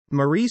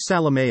Marie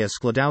Salomea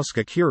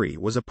Skłodowska Curie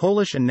was a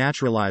Polish and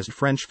naturalized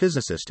French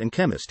physicist and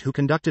chemist who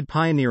conducted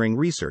pioneering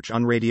research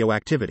on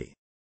radioactivity.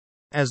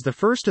 As the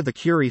first of the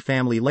Curie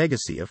family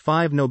legacy of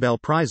 5 Nobel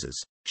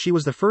Prizes, she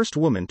was the first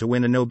woman to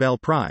win a Nobel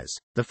Prize,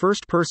 the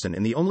first person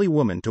and the only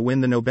woman to win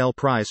the Nobel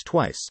Prize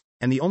twice,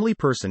 and the only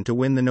person to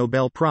win the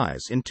Nobel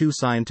Prize in 2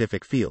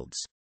 scientific fields.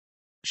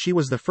 She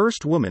was the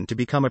first woman to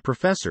become a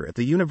professor at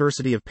the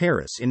University of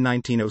Paris in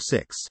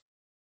 1906.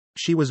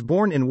 She was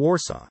born in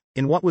Warsaw,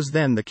 in what was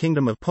then the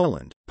Kingdom of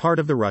Poland, part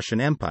of the Russian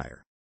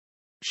Empire.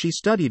 She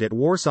studied at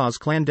Warsaw's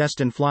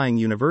clandestine flying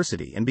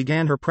university and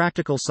began her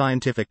practical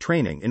scientific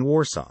training in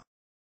Warsaw.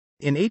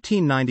 In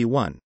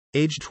 1891,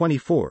 aged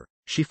 24,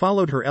 she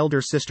followed her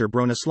elder sister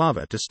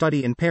Bronisława to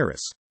study in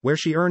Paris, where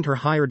she earned her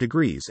higher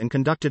degrees and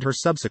conducted her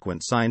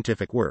subsequent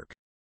scientific work.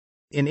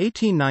 In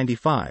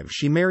 1895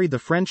 she married the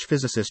French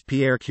physicist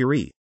Pierre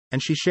Curie,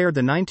 and she shared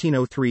the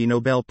 1903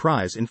 Nobel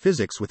Prize in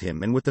Physics with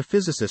him and with the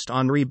physicist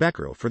Henri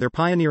Becquerel for their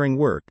pioneering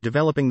work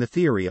developing the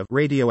theory of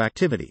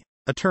radioactivity,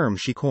 a term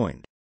she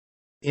coined.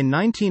 In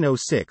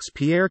 1906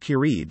 Pierre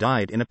Curie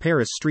died in a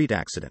Paris street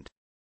accident.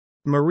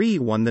 Marie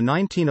won the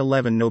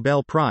 1911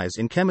 Nobel Prize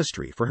in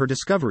Chemistry for her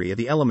discovery of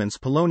the elements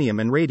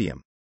polonium and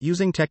radium,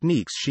 using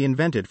techniques she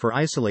invented for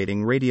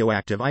isolating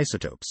radioactive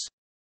isotopes.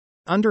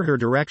 Under her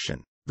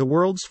direction, the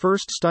world's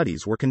first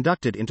studies were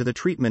conducted into the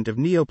treatment of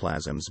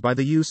neoplasms by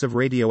the use of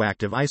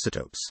radioactive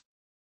isotopes.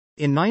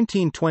 In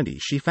 1920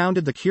 she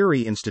founded the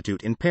Curie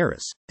Institute in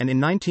Paris, and in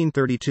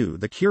 1932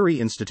 the Curie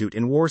Institute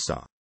in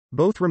Warsaw.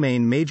 Both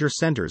remain major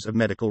centers of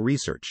medical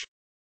research.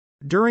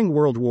 During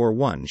World War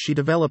I she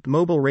developed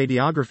mobile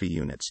radiography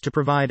units to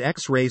provide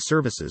X-ray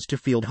services to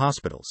field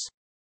hospitals.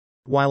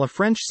 While a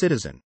French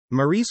citizen,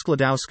 Marie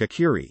Skłodowska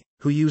Curie,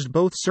 who used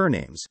both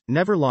surnames,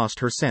 never lost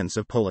her sense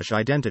of Polish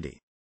identity.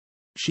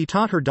 She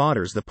taught her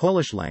daughters the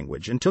Polish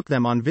language and took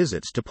them on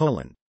visits to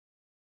Poland.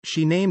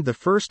 She named the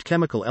first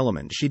chemical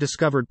element she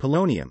discovered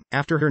polonium,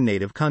 after her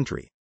native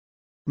country.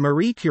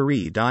 Marie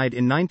Curie died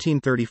in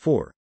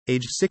 1934,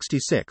 aged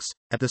 66,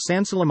 at the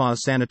Salomea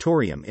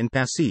Sanatorium in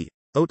Passy,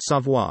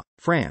 Haute-Savoie,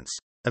 France,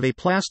 of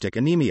aplastic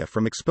anemia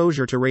from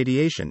exposure to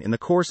radiation in the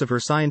course of her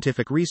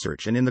scientific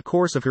research and in the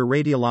course of her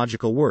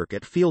radiological work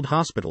at field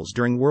hospitals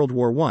during World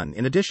War I.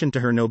 In addition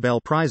to her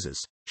Nobel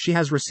Prizes, she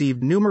has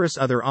received numerous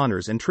other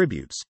honors and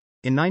tributes.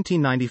 In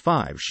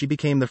 1995 she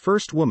became the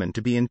first woman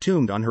to be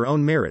entombed on her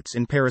own merits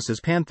in Paris's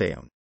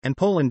Pantheon, and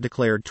Poland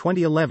declared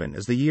 2011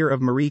 as the year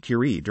of Marie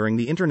Curie during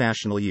the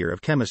International Year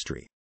of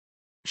Chemistry.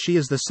 She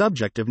is the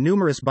subject of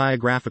numerous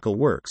biographical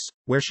works,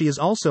 where she is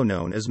also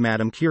known as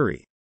Madame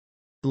Curie.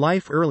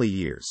 Life. Early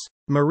years.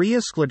 Maria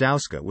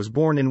Skłodowska was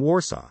born in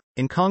Warsaw,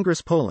 in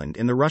Congress, Poland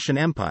in the Russian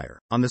Empire,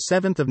 on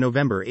 7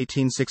 November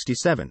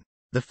 1867,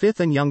 the fifth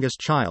and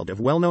youngest child of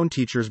well-known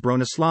teachers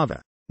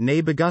Bronisława,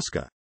 née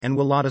Boguska, and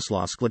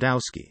Władysław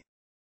Skłodowski.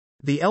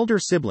 The elder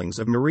siblings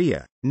of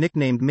Maria,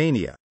 nicknamed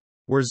Mania,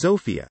 were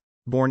Zofia,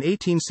 born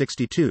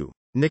 1862,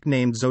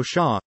 nicknamed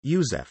Zosia,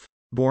 Józef,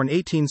 born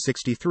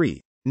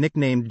 1863,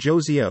 nicknamed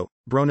Józio,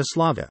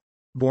 Bronisława,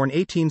 born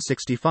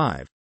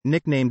 1865,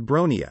 nicknamed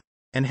Bronia,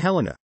 and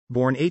Helena,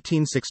 born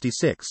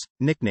 1866,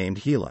 nicknamed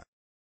Hela.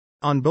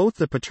 On both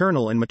the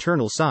paternal and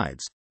maternal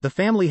sides, the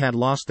family had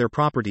lost their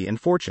property and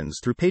fortunes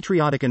through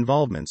patriotic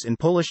involvements in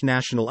Polish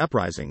national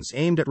uprisings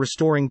aimed at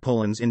restoring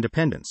Poland's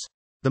independence.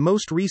 The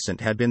most recent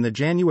had been the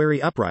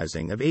January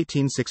Uprising of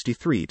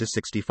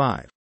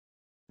 1863-65.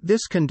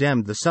 This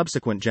condemned the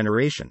subsequent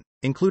generation,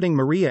 including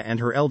Maria and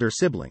her elder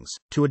siblings,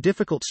 to a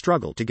difficult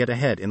struggle to get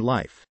ahead in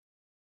life.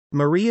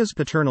 Maria's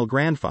paternal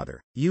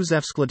grandfather,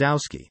 Józef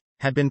Skłodowski,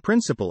 had been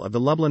principal of the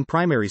Lublin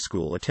primary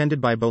school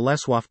attended by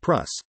Bolesław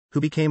Prus,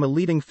 who became a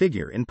leading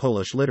figure in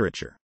Polish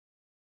literature.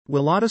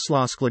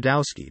 Władysław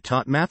Skłodowski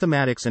taught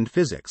mathematics and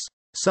physics,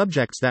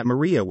 subjects that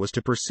Maria was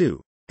to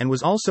pursue, and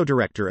was also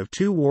director of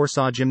 2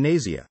 Warsaw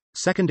gymnasia,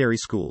 secondary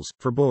schools,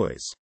 for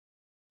boys.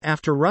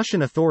 After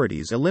Russian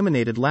authorities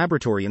eliminated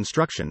laboratory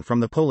instruction from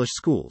the Polish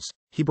schools,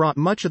 he brought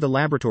much of the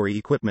laboratory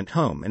equipment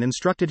home and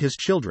instructed his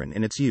children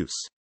in its use.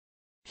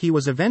 He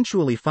was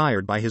eventually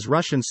fired by his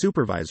Russian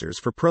supervisors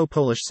for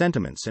pro-Polish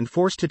sentiments and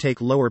forced to take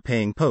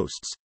lower-paying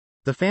posts.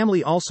 The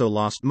family also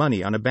lost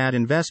money on a bad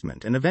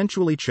investment and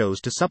eventually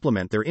chose to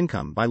supplement their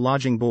income by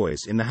lodging boys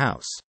in the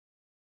house.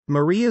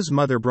 Maria's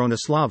mother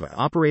Bronisława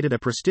operated a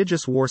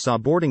prestigious Warsaw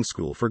boarding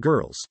school for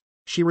girls.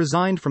 She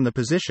resigned from the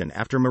position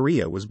after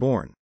Maria was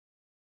born.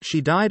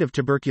 She died of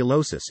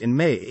tuberculosis in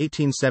May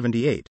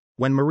 1878,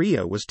 when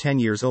Maria was 10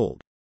 years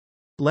old.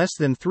 Less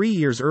than 3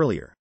 years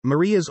earlier,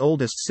 Maria's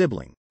oldest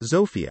sibling,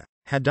 Zofia,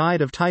 had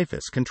died of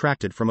typhus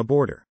contracted from a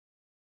boarder.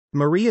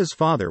 Maria's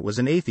father was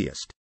an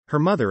atheist, her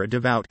mother a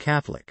devout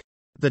Catholic.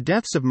 The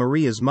deaths of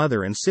Maria's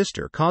mother and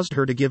sister caused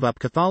her to give up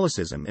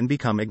Catholicism and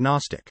become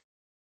agnostic.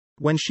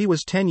 When she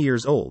was 10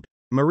 years old,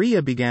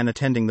 Maria began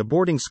attending the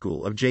boarding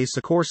school of J.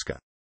 Sikorska.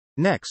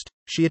 Next,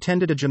 she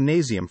attended a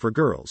gymnasium for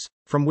girls,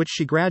 from which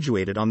she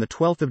graduated on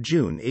 12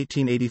 June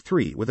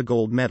 1883 with a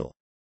gold medal.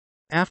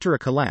 After a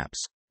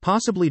collapse,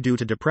 Possibly due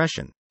to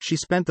depression, she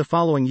spent the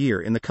following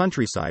year in the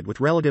countryside with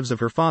relatives of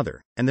her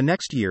father, and the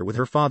next year with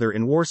her father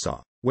in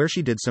Warsaw, where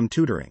she did some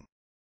tutoring.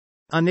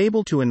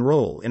 Unable to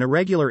enroll in a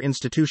regular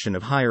institution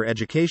of higher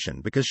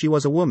education because she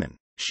was a woman,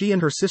 she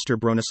and her sister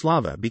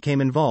Bronisława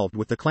became involved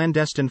with the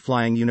clandestine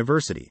flying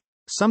university,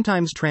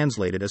 sometimes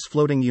translated as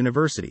floating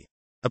university,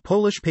 a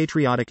Polish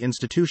patriotic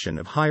institution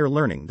of higher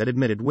learning that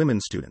admitted women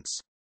students.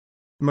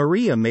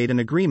 Maria made an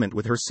agreement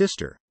with her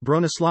sister,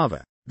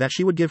 Bronisława, that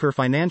she would give her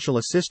financial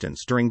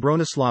assistance during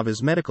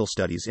Bronisława's medical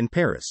studies in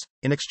Paris,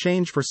 in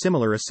exchange for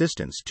similar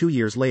assistance 2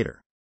 years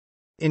later.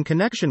 In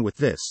connection with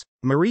this,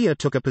 Maria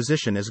took a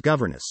position as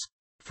governess,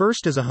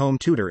 first as a home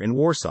tutor in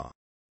Warsaw,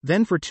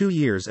 then for 2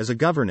 years as a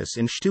governess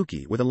in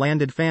Sztuki with a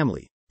landed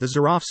family, the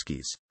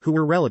Żurowskis, who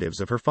were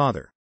relatives of her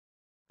father.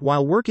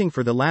 While working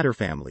for the latter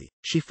family,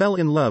 she fell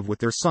in love with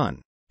their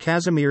son,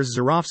 Kazimierz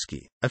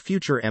Żurowski, a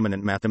future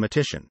eminent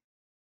mathematician.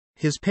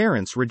 His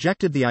parents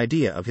rejected the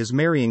idea of his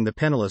marrying the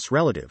penniless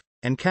relative,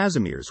 and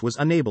Kazimierz was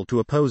unable to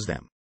oppose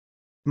them.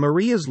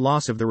 Maria's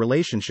loss of the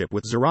relationship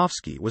with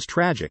Żurowski was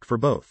tragic for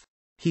both.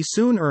 He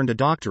soon earned a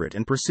doctorate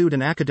and pursued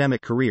an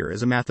academic career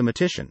as a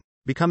mathematician,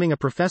 becoming a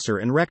professor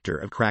and rector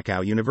of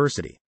Krakow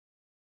University.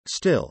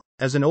 Still,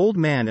 as an old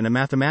man and a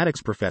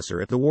mathematics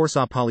professor at the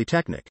Warsaw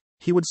Polytechnic,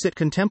 he would sit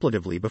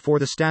contemplatively before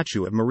the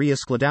statue of Maria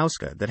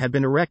Skłodowska that had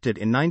been erected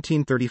in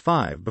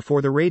 1935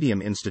 before the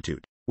Radium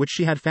Institute, which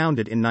she had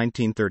founded in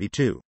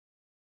 1932.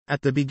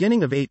 At the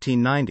beginning of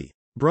 1890,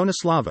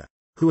 Bronisława,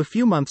 who a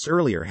few months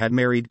earlier had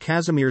married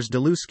Kazimierz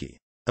Dłuski,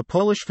 a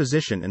Polish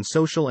physician and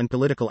social and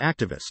political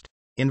activist,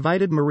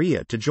 invited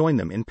Maria to join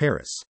them in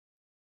Paris.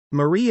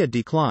 Maria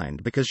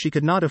declined because she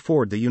could not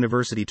afford the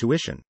university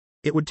tuition.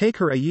 It would take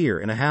her a year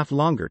and a half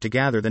longer to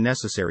gather the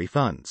necessary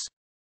funds.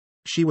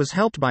 She was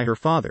helped by her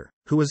father,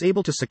 who was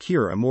able to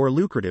secure a more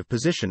lucrative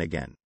position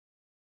again.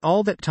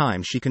 All that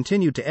time she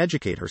continued to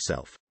educate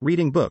herself,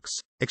 reading books,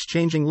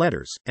 exchanging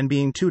letters, and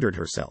being tutored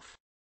herself.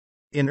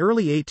 In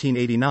early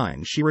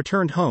 1889 she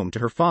returned home to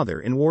her father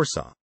in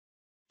Warsaw.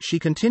 She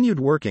continued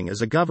working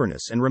as a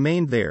governess and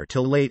remained there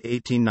till late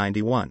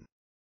 1891.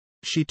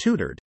 She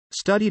tutored,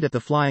 studied at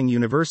the Flying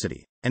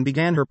University, and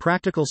began her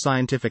practical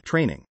scientific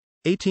training,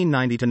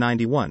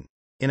 1890-91,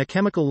 in a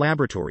chemical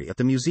laboratory at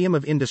the Museum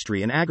of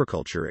Industry and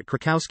Agriculture at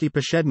Krakowski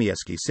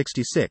Przedmieście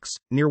 66,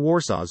 near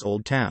Warsaw's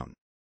Old Town.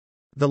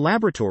 The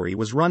laboratory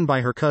was run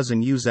by her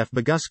cousin Józef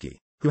Boguski,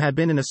 who had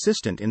been an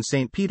assistant in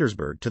St.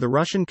 Petersburg to the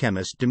Russian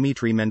chemist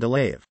Dmitry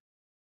Mendeleev.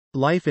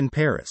 Life in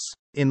Paris.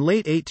 In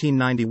late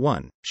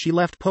 1891, she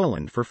left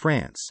Poland for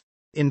France.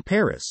 In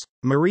Paris,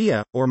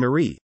 Maria, or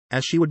Marie,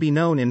 as she would be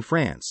known in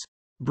France,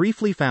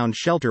 briefly found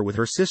shelter with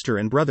her sister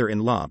and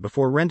brother-in-law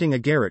before renting a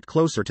garret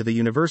closer to the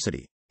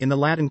university, in the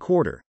Latin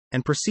Quarter,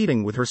 and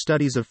proceeding with her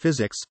studies of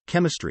physics,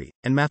 chemistry,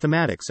 and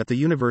mathematics at the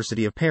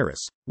University of Paris,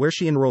 where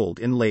she enrolled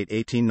in late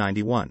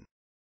 1891.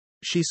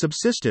 She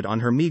subsisted on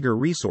her meager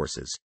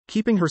resources,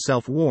 keeping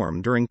herself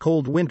warm during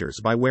cold winters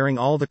by wearing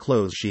all the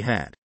clothes she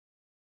had.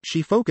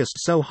 She focused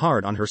so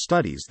hard on her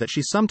studies that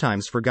she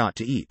sometimes forgot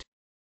to eat.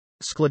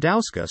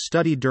 Skłodowska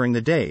studied during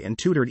the day and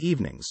tutored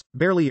evenings,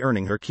 barely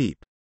earning her keep.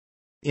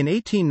 In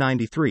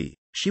 1893,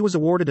 she was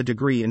awarded a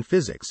degree in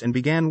physics and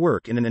began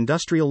work in an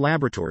industrial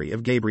laboratory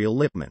of Gabriel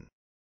Lippmann.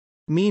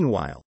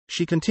 Meanwhile,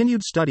 she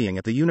continued studying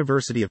at the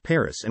University of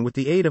Paris, and with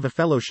the aid of a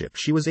fellowship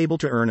she was able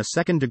to earn a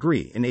second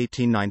degree in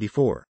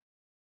 1894.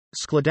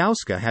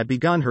 Skłodowska had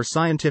begun her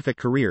scientific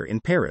career in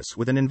Paris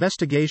with an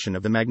investigation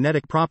of the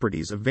magnetic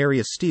properties of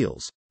various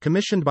steels,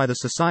 commissioned by the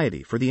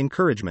Society for the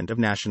Encouragement of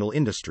National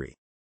Industry.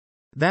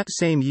 That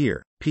same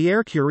year,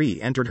 Pierre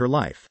Curie entered her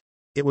life.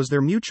 It was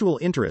their mutual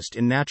interest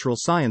in natural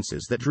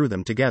sciences that drew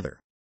them together.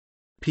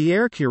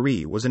 Pierre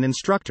Curie was an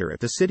instructor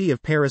at the City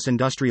of Paris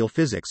Industrial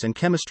Physics and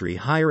Chemistry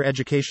Higher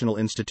Educational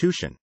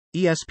Institution,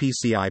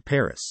 ESPCI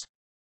Paris.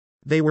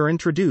 They were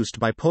introduced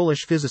by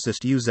Polish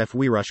physicist Józef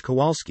Wierusz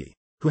Kowalski,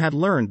 who had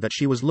learned that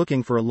she was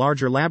looking for a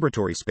larger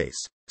laboratory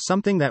space,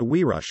 something that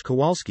Wierusz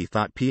Kowalski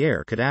thought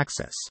Pierre could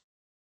access.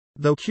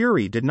 Though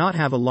Curie did not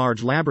have a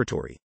large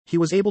laboratory, he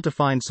was able to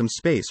find some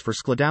space for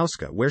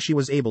Skłodowska where she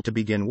was able to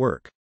begin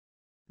work.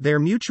 Their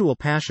mutual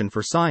passion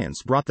for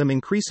science brought them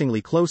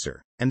increasingly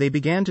closer, and they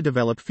began to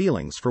develop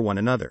feelings for one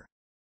another.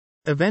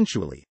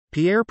 Eventually,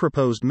 Pierre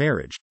proposed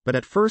marriage, but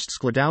at first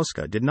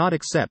Skłodowska did not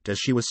accept as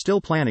she was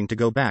still planning to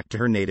go back to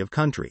her native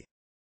country.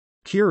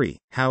 Curie,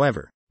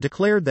 however,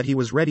 declared that he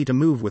was ready to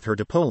move with her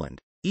to Poland,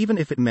 even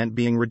if it meant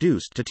being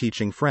reduced to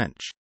teaching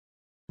French.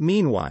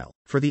 Meanwhile,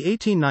 for the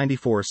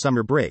 1894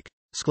 summer break,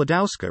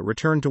 Skłodowska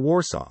returned to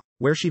Warsaw,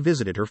 where she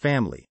visited her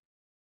family.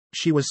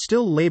 She was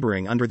still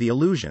laboring under the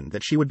illusion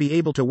that she would be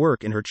able to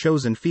work in her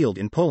chosen field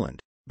in Poland,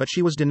 but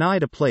she was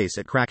denied a place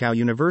at Krakow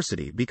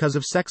University because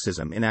of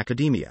sexism in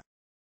academia.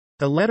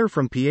 A letter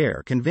from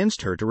Pierre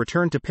convinced her to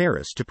return to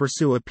Paris to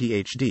pursue a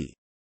PhD.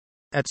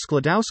 At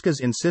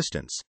Skłodowska's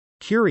insistence,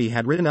 Curie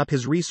had written up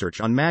his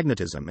research on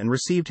magnetism and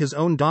received his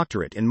own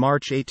doctorate in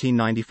March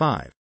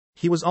 1895.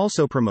 He was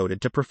also promoted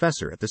to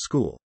professor at the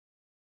school.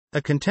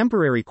 A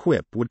contemporary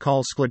quip would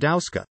call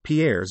Skłodowska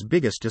Pierre's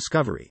biggest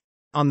discovery.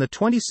 On the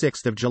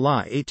 26th of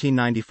July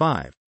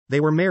 1895, they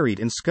were married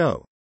in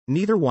Sceaux.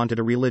 Neither wanted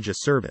a religious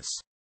service.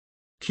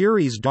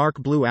 Curie's dark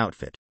blue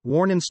outfit,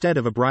 worn instead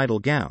of a bridal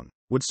gown,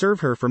 would serve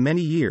her for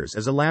many years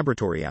as a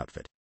laboratory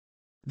outfit.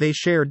 They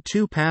shared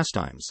two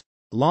pastimes: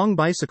 long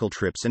bicycle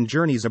trips and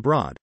journeys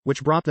abroad,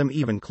 which brought them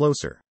even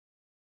closer.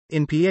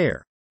 In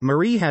Pierre,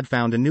 Marie had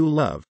found a new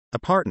love, a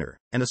partner,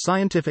 and a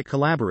scientific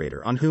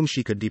collaborator on whom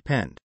she could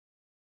depend.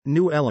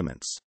 New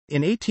elements.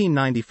 In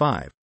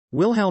 1895,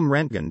 Wilhelm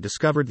Röntgen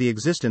discovered the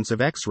existence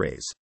of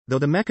X-rays, though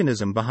the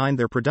mechanism behind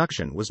their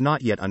production was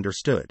not yet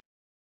understood.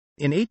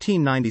 In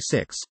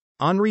 1896,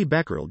 Henri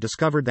Becquerel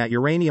discovered that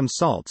uranium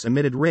salts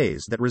emitted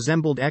rays that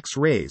resembled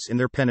X-rays in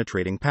their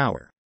penetrating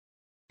power.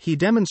 He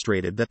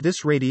demonstrated that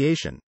this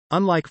radiation,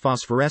 unlike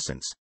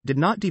phosphorescence, did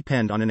not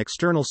depend on an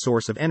external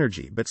source of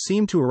energy but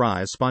seemed to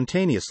arise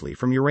spontaneously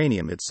from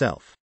uranium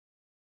itself.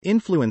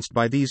 Influenced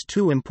by these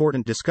two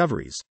important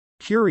discoveries,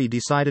 Curie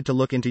decided to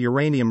look into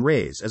uranium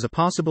rays as a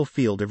possible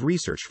field of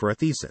research for a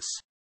thesis.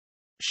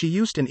 She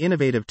used an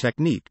innovative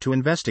technique to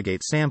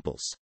investigate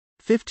samples.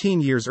 15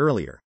 years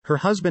earlier, her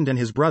husband and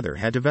his brother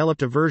had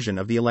developed a version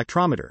of the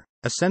electrometer,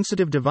 a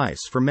sensitive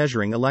device for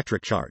measuring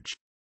electric charge.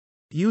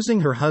 Using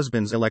her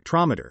husband's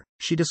electrometer,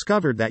 she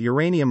discovered that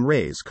uranium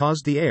rays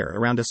caused the air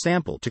around a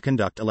sample to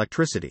conduct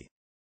electricity.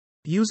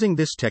 Using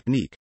this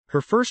technique,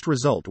 her first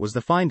result was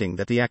the finding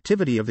that the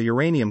activity of the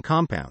uranium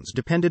compounds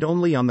depended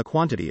only on the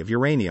quantity of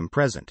uranium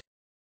present.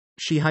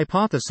 She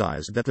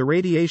hypothesized that the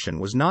radiation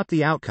was not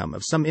the outcome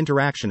of some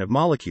interaction of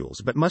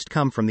molecules but must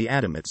come from the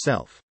atom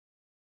itself.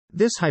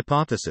 This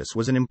hypothesis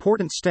was an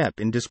important step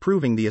in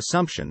disproving the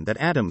assumption that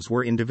atoms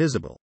were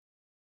indivisible.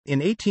 In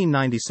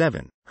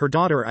 1897, her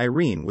daughter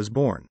Irene was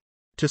born.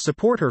 To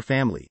support her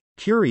family,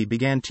 Curie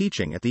began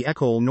teaching at the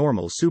École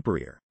Normale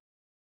Supérieure.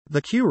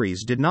 The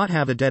Curies did not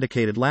have a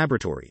dedicated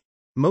laboratory.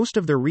 Most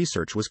of their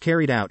research was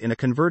carried out in a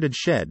converted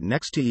shed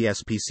next to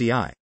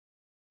ESPCI.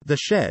 The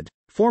shed,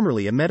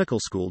 formerly a medical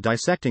school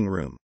dissecting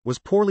room, was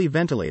poorly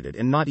ventilated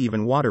and not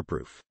even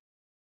waterproof.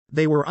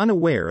 They were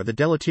unaware of the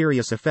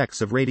deleterious effects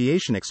of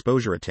radiation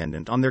exposure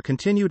attendant on their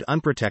continued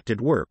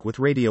unprotected work with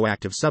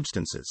radioactive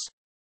substances.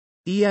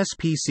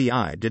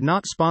 ESPCI did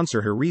not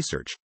sponsor her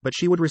research, but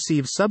she would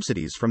receive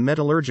subsidies from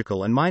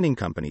metallurgical and mining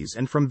companies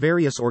and from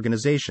various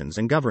organizations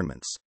and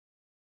governments.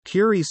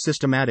 Curie's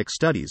systematic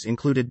studies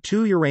included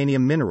two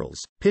uranium minerals,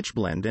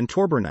 pitchblende and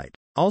torbernite,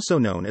 also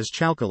known as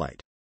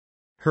chalcolite.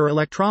 Her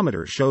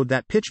electrometer showed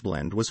that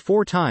pitchblende was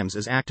 4 times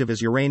as active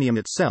as uranium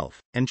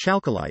itself, and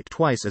chalcolite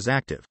twice as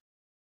active.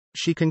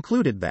 She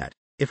concluded that,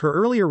 if her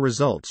earlier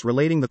results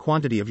relating the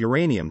quantity of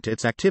uranium to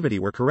its activity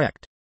were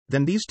correct,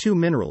 then these two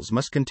minerals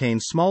must contain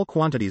small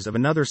quantities of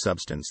another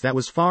substance that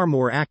was far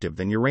more active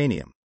than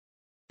uranium.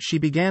 She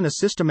began a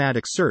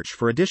systematic search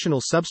for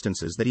additional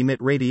substances that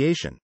emit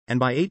radiation, and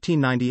by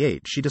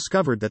 1898 she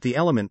discovered that the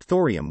element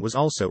thorium was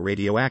also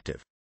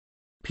radioactive.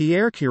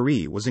 Pierre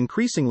Curie was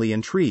increasingly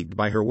intrigued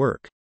by her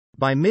work.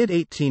 By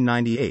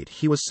mid-1898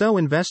 he was so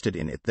invested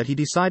in it that he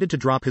decided to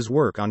drop his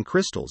work on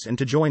crystals and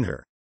to join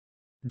her.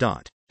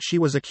 She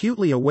was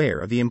acutely aware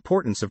of the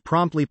importance of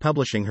promptly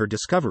publishing her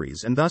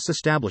discoveries and thus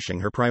establishing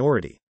her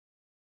priority.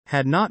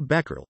 Had not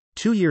Becquerel,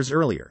 2 years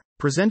earlier,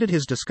 presented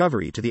his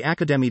discovery to the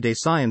Académie des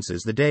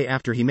Sciences the day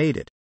after he made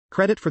it,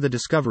 credit for the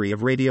discovery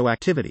of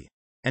radioactivity,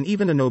 and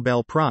even a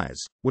Nobel Prize,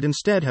 would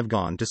instead have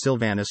gone to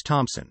Sylvanus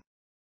Thompson.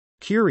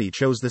 Curie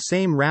chose the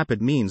same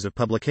rapid means of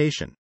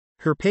publication.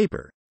 Her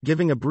paper,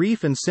 giving a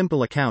brief and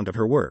simple account of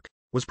her work,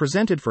 was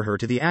presented for her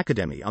to the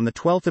Academy on the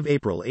 12th of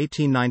April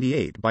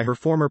 1898 by her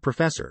former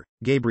professor,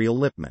 Gabriel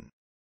Lippmann.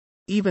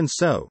 Even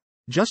so,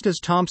 just as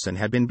Thomson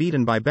had been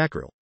beaten by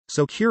Becquerel,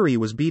 so Curie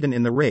was beaten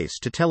in the race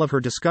to tell of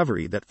her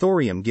discovery that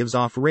thorium gives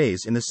off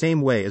rays in the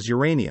same way as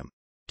uranium.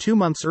 2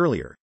 months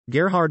earlier,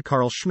 Gerhard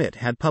Karl Schmidt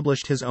had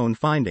published his own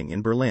finding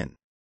in Berlin.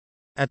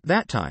 At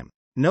that time,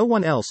 no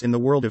one else in the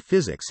world of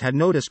physics had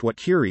noticed what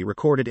Curie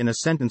recorded in a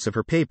sentence of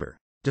her paper,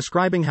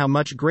 describing how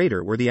much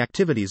greater were the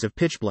activities of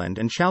pitchblende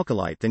and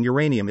chalcolite than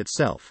uranium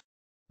itself.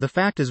 The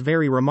fact is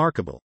very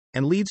remarkable,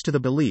 and leads to the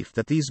belief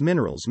that these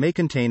minerals may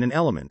contain an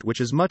element which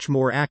is much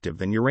more active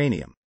than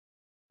uranium.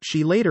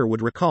 She later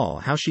would recall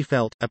how she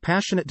felt a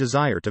passionate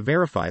desire to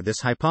verify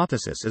this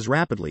hypothesis as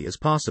rapidly as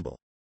possible.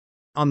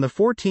 On the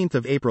 14th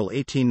of April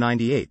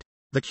 1898,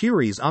 the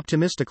Curies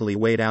optimistically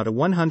weighed out a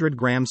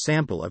 100-gram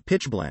sample of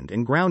pitchblende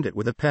and ground it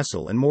with a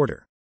pestle and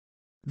mortar.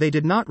 They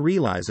did not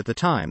realize at the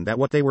time that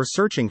what they were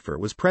searching for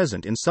was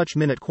present in such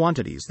minute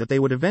quantities that they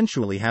would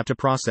eventually have to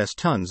process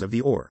tons of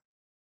the ore.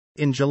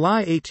 In July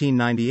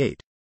 1898,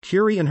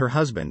 Curie and her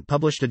husband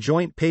published a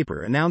joint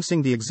paper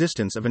announcing the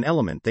existence of an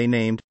element they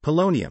named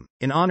polonium,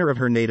 in honor of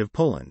her native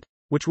Poland,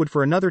 which would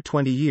for another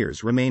 20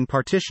 years remain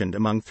partitioned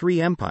among 3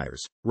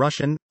 empires,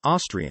 Russian,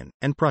 Austrian,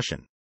 and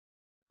Prussian.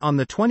 On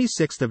the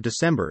 26th of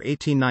December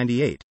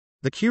 1898,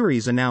 the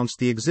Curies announced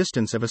the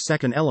existence of a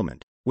second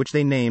element, which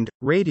they named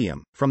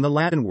radium, from the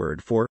Latin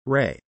word for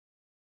ray.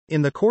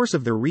 In the course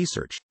of their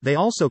research, they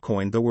also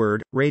coined the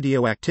word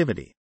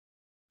radioactivity.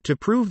 To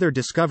prove their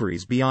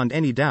discoveries beyond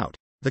any doubt,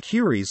 the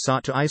Curies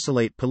sought to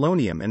isolate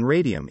polonium and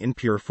radium in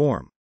pure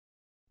form.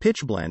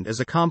 Pitchblende is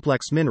a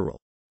complex mineral.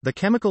 The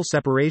chemical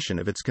separation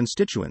of its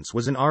constituents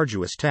was an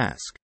arduous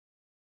task.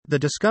 The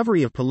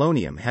discovery of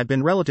polonium had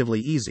been relatively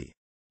easy.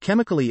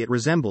 Chemically, it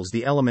resembles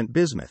the element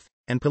bismuth,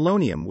 and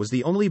polonium was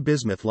the only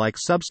bismuth-like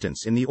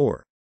substance in the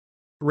ore.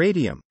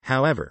 Radium,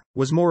 however,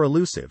 was more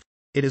elusive.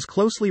 It is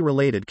closely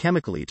related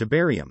chemically to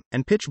barium,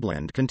 and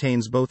pitchblende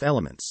contains both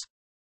elements.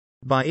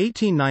 By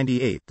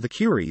 1898, the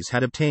Curies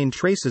had obtained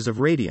traces of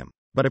radium,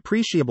 but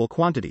appreciable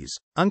quantities,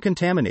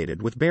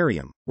 uncontaminated with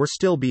barium, were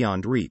still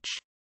beyond reach.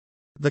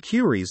 The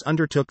Curies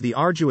undertook the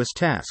arduous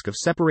task of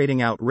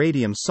separating out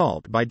radium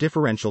salt by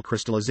differential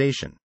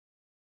crystallization.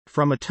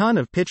 From a ton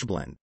of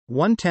pitchblende,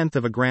 1/10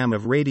 of a gram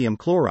of radium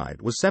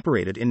chloride was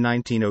separated in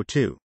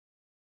 1902.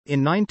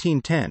 In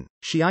 1910,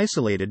 she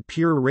isolated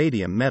pure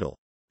radium metal.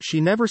 She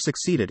never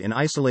succeeded in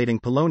isolating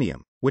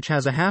polonium, which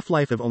has a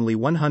half-life of only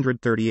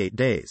 138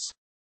 days.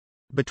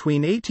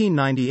 Between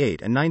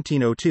 1898 and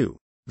 1902,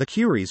 the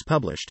Curies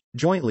published,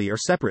 jointly or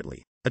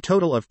separately, a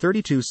total of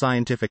 32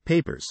 scientific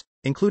papers,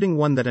 including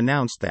one that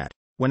announced that,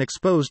 when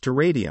exposed to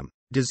radium,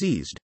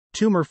 diseased,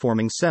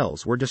 tumor-forming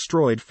cells were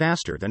destroyed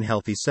faster than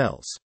healthy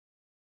cells.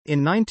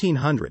 In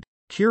 1900,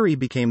 Curie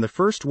became the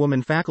first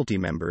woman faculty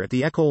member at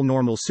the École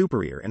Normale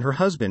Supérieure, and her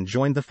husband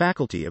joined the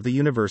faculty of the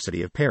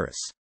University of Paris.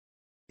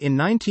 In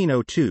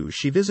 1902,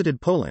 she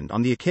visited Poland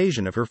on the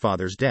occasion of her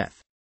father's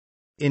death.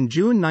 In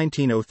June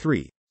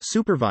 1903,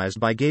 supervised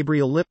by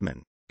Gabriel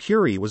Lippmann,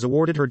 Curie was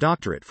awarded her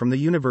doctorate from the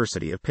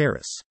University of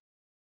Paris.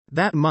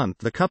 That month,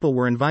 the couple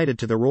were invited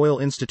to the Royal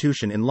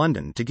Institution in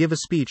London to give a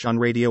speech on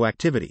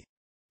radioactivity.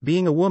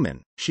 Being a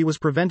woman, she was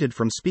prevented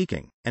from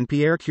speaking, and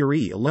Pierre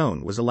Curie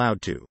alone was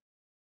allowed to.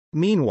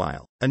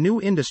 Meanwhile, a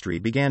new industry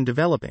began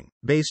developing,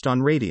 based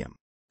on radium.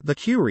 The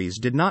Curies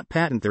did not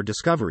patent their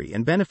discovery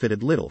and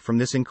benefited little from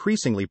this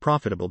increasingly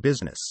profitable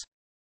business.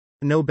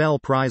 Nobel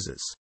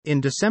Prizes.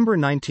 In December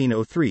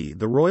 1903,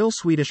 the Royal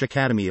Swedish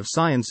Academy of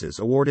Sciences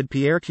awarded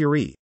Pierre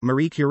Curie,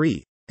 Marie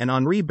Curie, and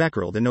Henri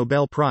Becquerel the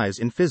Nobel Prize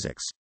in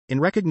Physics, in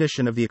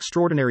recognition of the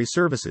extraordinary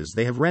services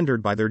they have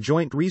rendered by their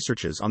joint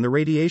researches on the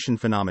radiation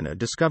phenomena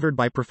discovered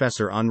by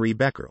Professor Henri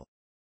Becquerel.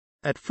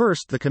 At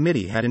first, the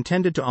committee had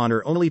intended to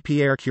honor only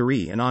Pierre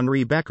Curie and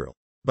Henri Becquerel,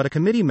 but a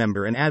committee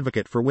member and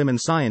advocate for women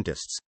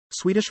scientists,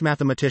 Swedish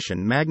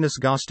mathematician Magnus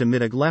Gösta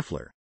Middag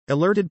Leffler,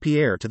 alerted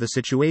Pierre to the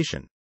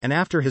situation, and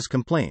after his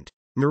complaint,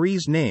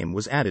 Marie's name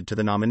was added to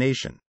the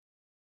nomination.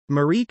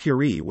 Marie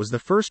Curie was the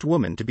first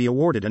woman to be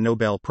awarded a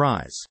Nobel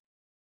Prize.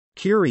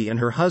 Curie and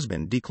her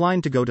husband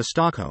declined to go to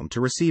Stockholm to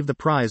receive the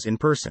prize in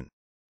person.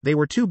 They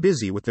were too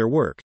busy with their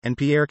work, and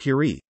Pierre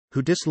Curie,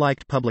 who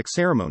disliked public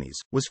ceremonies,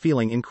 was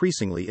feeling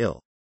increasingly ill.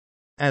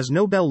 As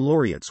Nobel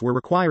laureates were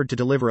required to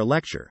deliver a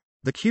lecture,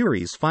 the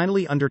Curies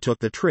finally undertook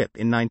the trip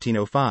in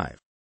 1905.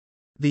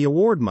 The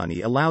award money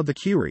allowed the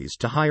Curies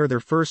to hire their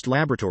first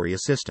laboratory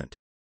assistant.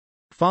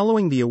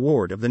 Following the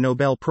award of the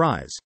Nobel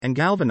Prize, and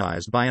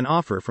galvanized by an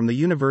offer from the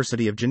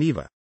University of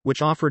Geneva,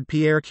 which offered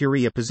Pierre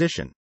Curie a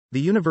position, the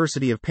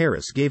University of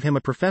Paris gave him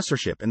a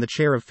professorship in the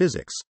chair of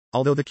physics,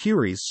 although the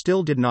Curies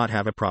still did not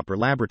have a proper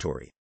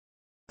laboratory.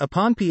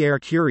 Upon Pierre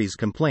Curie's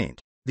complaint,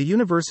 the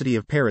University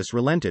of Paris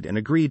relented and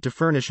agreed to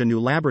furnish a new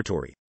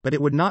laboratory, but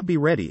it would not be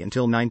ready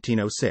until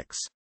 1906.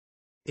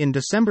 In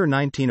December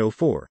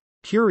 1904,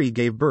 Curie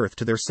gave birth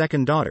to their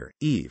second daughter,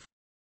 Eve.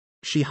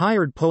 She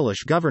hired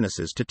Polish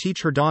governesses to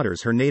teach her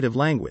daughters her native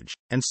language,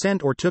 and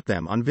sent or took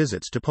them on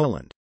visits to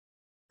Poland.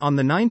 On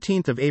the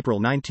 19th of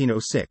April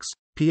 1906,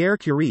 Pierre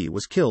Curie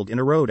was killed in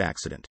a road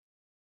accident.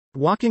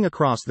 Walking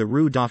across the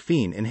Rue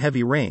Dauphine in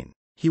heavy rain,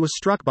 he was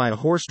struck by a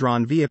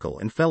horse-drawn vehicle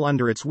and fell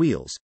under its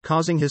wheels,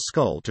 causing his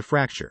skull to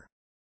fracture.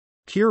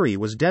 Curie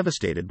was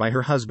devastated by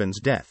her husband's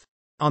death.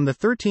 On the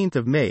 13th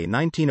of May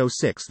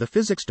 1906, the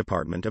physics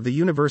department of the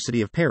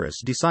University of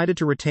Paris decided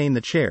to retain the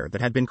chair that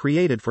had been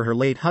created for her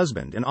late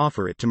husband and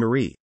offer it to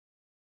Marie.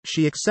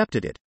 She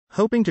accepted it,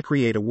 hoping to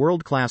create a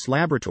world-class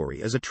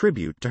laboratory as a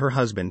tribute to her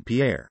husband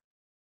Pierre.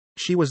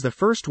 She was the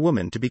first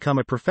woman to become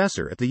a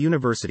professor at the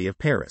University of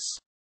Paris.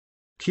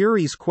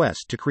 Curie's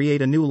quest to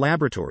create a new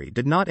laboratory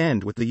did not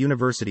end with the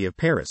University of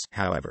Paris,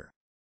 however.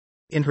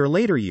 In her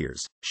later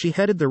years, she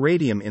headed the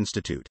Radium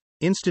Institute,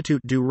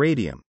 Institut du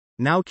Radium,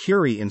 now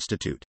Curie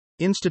Institute,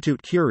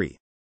 Institut Curie,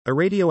 a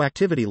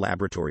radioactivity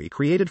laboratory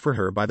created for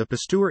her by the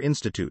Pasteur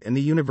Institute and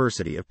the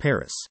University of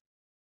Paris.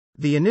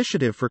 The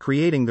initiative for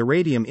creating the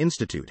Radium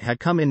Institute had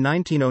come in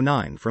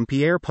 1909 from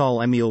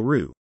Pierre-Paul-Émile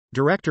Roux,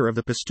 director of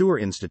the Pasteur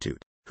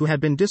Institute, who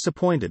had been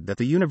disappointed that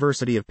the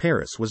University of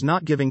Paris was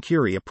not giving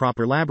Curie a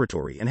proper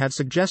laboratory and had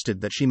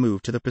suggested that she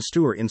move to the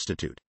Pasteur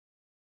Institute.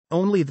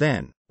 Only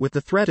then, with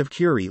the threat of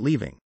Curie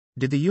leaving,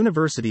 did the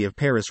University of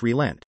Paris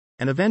relent,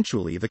 and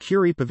eventually the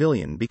Curie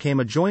Pavilion became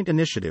a joint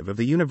initiative of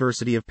the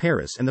University of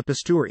Paris and the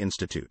Pasteur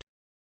Institute.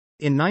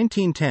 In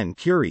 1910,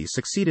 Curie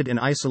succeeded in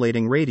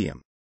isolating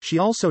radium. She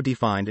also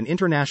defined an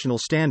international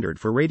standard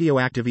for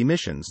radioactive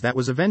emissions that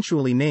was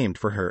eventually named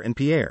for her and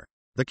Pierre,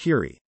 the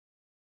Curie.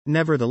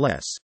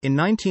 Nevertheless, in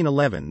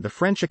 1911 the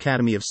French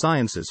Academy of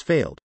Sciences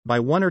failed, by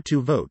 1 or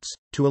 2 votes,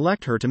 to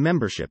elect her to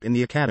membership in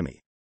the Academy.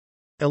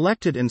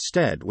 Elected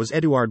instead was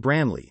Édouard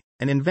Branly,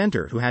 an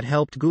inventor who had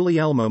helped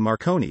Guglielmo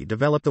Marconi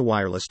develop the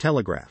wireless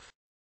telegraph.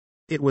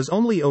 It was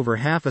only over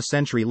half a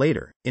century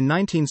later, in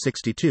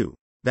 1962,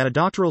 that a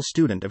doctoral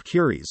student of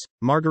Curie's,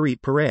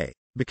 Marguerite Perret,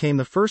 became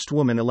the first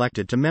woman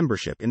elected to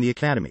membership in the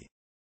Academy.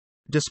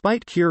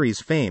 Despite Curie's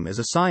fame as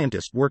a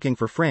scientist working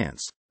for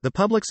France, the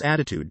public's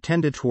attitude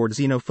tended toward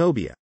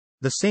xenophobia,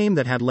 the same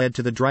that had led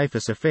to the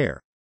Dreyfus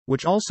affair,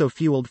 which also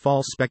fueled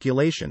false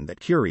speculation that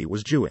Curie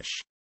was Jewish.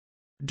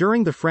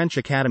 During the French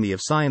Academy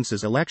of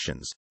Sciences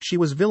elections, she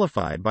was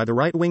vilified by the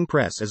right-wing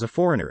press as a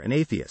foreigner and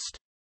atheist.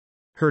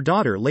 Her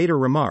daughter later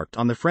remarked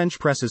on the French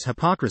press's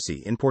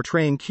hypocrisy in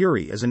portraying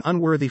Curie as an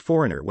unworthy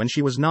foreigner when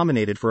she was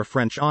nominated for a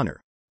French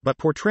honor, but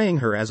portraying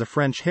her as a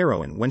French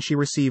heroine when she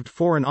received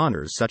foreign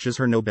honors such as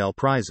her Nobel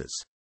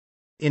Prizes.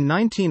 In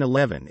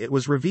 1911 it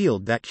was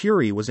revealed that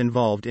Curie was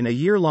involved in a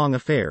year-long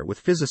affair with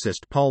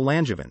physicist Paul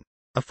Langevin,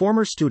 a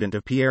former student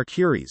of Pierre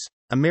Curie's,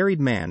 a married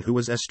man who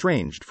was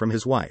estranged from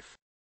his wife.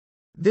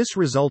 This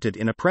resulted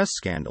in a press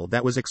scandal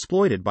that was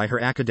exploited by her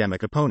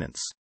academic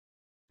opponents.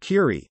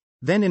 Curie,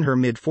 then in her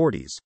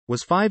mid-40s,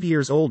 was 5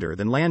 years older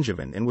than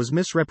Langevin and was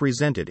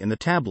misrepresented in the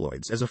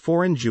tabloids as a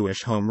foreign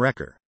Jewish home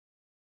wrecker.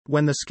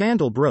 When the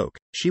scandal broke,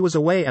 she was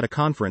away at a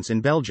conference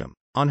in Belgium.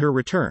 On her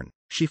return,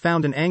 she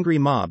found an angry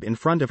mob in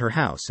front of her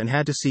house and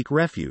had to seek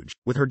refuge,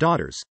 with her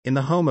daughters, in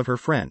the home of her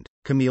friend,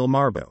 Camille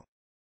Marbeau.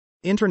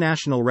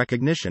 International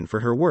recognition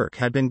for her work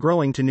had been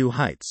growing to new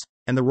heights,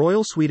 and the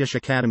Royal Swedish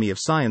Academy of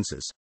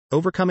Sciences,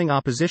 overcoming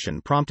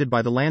opposition prompted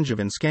by the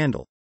Langevin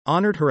scandal,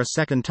 honored her a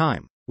second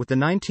time, with the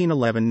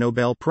 1911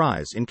 Nobel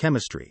Prize in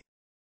Chemistry.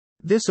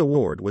 This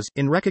award was,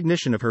 in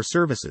recognition of her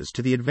services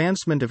to the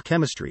advancement of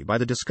chemistry by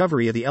the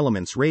discovery of the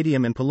elements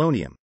radium and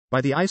polonium, by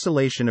the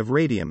isolation of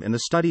radium and the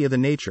study of the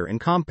nature and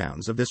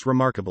compounds of this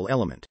remarkable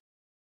element.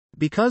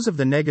 Because of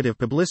the negative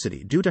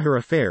publicity due to her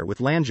affair with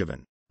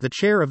Langevin, the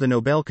chair of the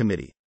Nobel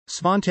Committee,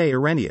 Svante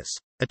Arrhenius,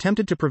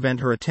 attempted to prevent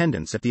her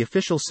attendance at the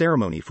official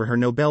ceremony for her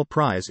Nobel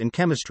Prize in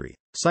Chemistry,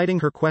 citing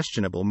her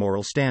questionable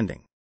moral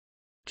standing.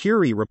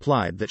 Curie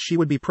replied that she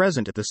would be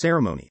present at the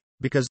ceremony,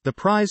 because the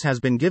prize has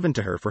been given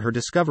to her for her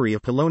discovery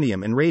of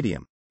polonium and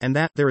radium, and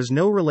that there is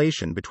no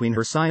relation between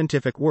her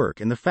scientific work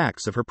and the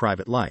facts of her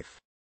private life.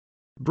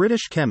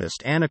 British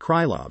chemist Anna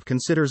Krylov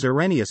considers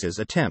Arrhenius's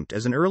attempt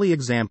as an early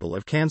example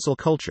of cancel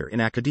culture in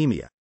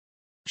academia.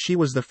 She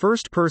was the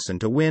first person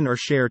to win or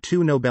share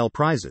 2 Nobel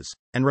Prizes,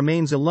 and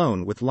remains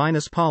alone with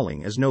Linus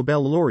Pauling as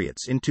Nobel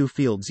laureates in 2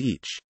 fields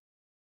each.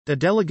 A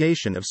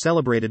delegation of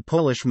celebrated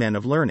Polish men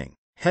of learning,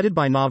 headed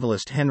by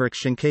novelist Henryk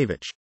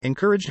Sienkiewicz,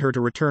 encouraged her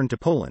to return to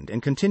Poland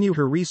and continue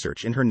her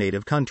research in her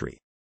native country.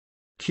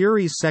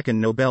 Curie's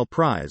second Nobel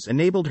Prize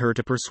enabled her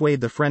to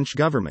persuade the French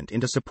government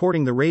into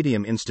supporting the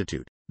Radium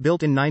Institute,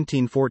 built in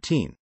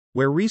 1914,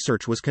 where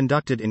research was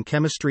conducted in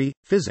chemistry,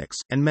 physics,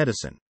 and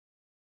medicine.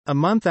 A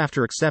month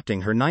after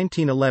accepting her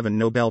 1911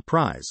 Nobel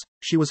Prize,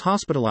 she was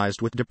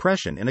hospitalized with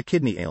depression and a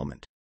kidney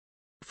ailment.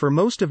 For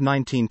most of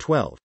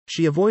 1912,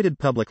 she avoided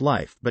public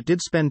life but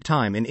did spend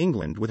time in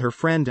England with her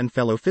friend and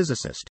fellow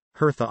physicist,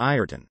 Hertha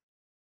Ayrton.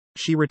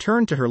 She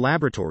returned to her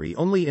laboratory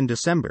only in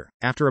December,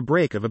 after a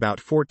break of about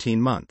 14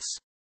 months.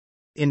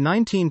 In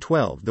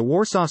 1912 the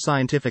Warsaw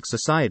Scientific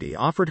Society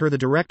offered her the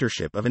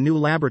directorship of a new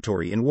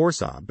laboratory in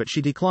Warsaw but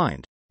she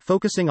declined,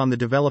 focusing on the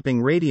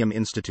developing Radium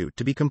Institute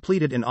to be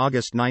completed in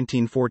August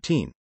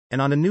 1914, and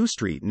on a new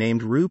street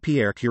named Rue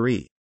Pierre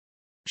Curie.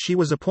 She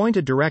was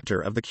appointed director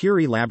of the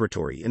Curie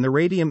Laboratory in the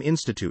Radium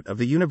Institute of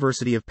the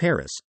University of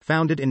Paris,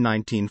 founded in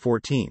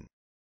 1914.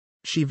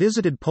 She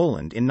visited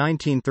Poland in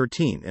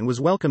 1913 and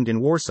was welcomed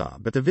in Warsaw,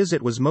 but the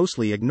visit was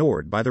mostly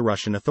ignored by the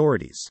Russian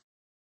authorities.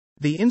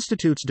 The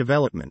institute's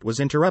development was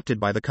interrupted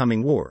by the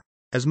coming war,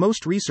 as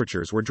most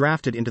researchers were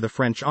drafted into the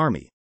French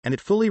army, and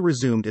it fully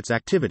resumed its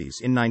activities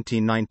in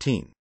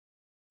 1919.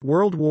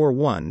 World War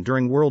I.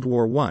 During World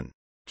War I,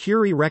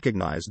 Curie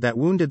recognized that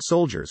wounded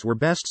soldiers were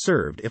best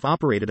served if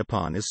operated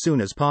upon as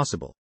soon as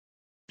possible.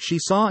 She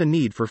saw a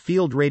need for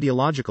field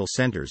radiological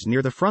centers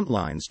near the front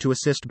lines to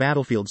assist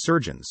battlefield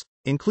surgeons,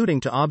 including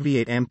to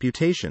obviate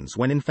amputations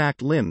when in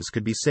fact limbs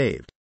could be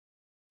saved.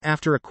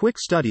 After a quick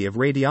study of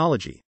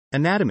radiology,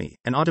 anatomy,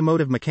 and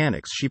automotive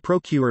mechanics, she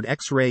procured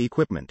X-ray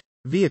equipment,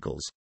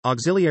 vehicles,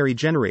 auxiliary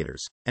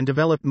generators, and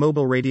developed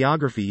mobile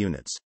radiography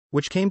units,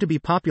 which came to be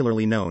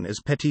popularly known as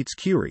Petites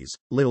Curies,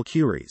 Little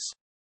Curies.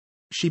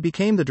 She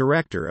became the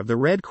director of the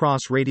Red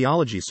Cross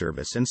Radiology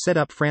Service and set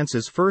up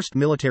France's first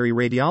military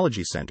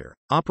radiology center,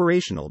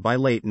 operational by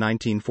late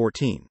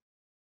 1914.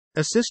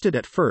 Assisted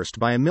at first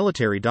by a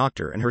military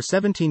doctor and her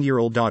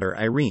 17-year-old daughter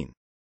Irene,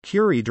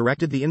 Curie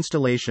directed the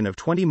installation of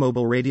 20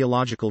 mobile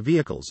radiological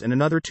vehicles and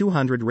another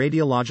 200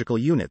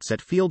 radiological units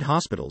at field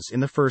hospitals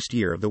in the first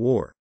year of the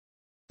war.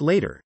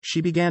 Later,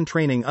 she began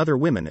training other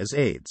women as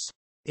aides.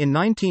 In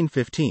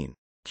 1915,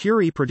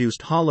 Curie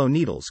produced hollow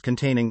needles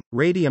containing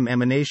radium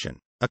emanation,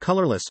 a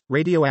colorless,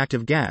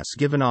 radioactive gas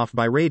given off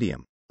by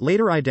radium,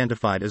 later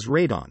identified as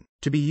radon,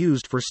 to be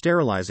used for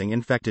sterilizing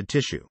infected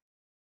tissue.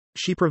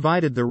 She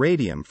provided the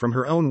radium from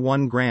her own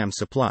 1-gram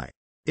supply.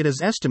 It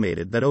is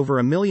estimated that over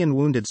 1 million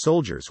wounded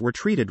soldiers were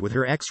treated with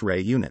her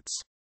X-ray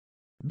units.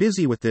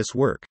 Busy with this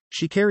work,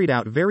 she carried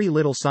out very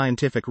little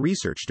scientific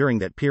research during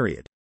that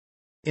period.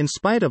 In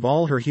spite of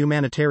all her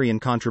humanitarian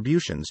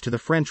contributions to the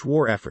French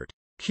war effort,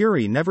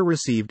 Curie never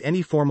received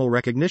any formal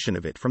recognition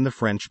of it from the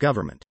French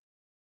government.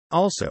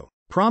 Also,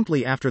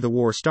 promptly after the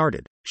war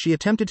started, she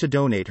attempted to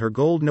donate her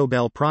gold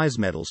Nobel Prize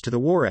medals to the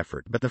war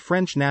effort, but the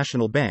French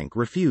National Bank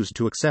refused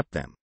to accept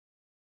them.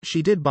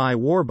 She did buy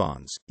war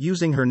bonds,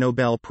 using her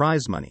Nobel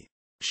Prize money.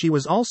 She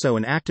was also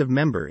an active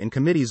member in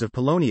committees of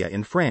Polonia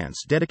in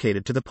France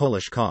dedicated to the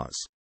Polish cause.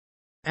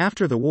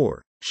 After the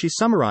war, she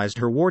summarized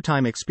her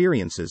wartime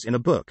experiences in a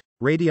book,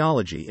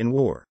 Radiology in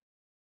War.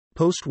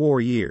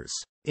 Post-war years.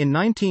 In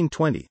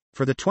 1920,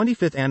 for the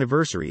 25th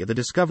anniversary of the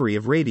discovery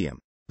of radium,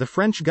 the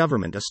French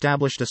government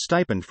established a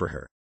stipend for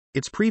her.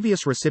 Its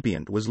previous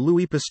recipient was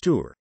Louis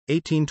Pasteur,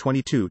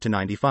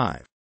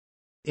 1822-95.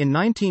 In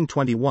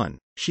 1921,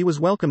 she was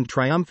welcomed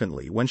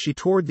triumphantly when she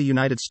toured the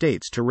United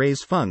States to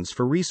raise funds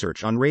for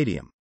research on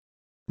radium.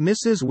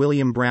 Mrs.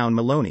 William Brown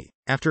Maloney,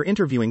 after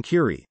interviewing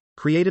Curie,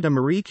 created a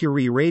Marie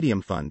Curie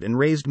Radium Fund and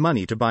raised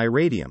money to buy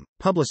radium,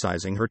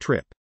 publicizing her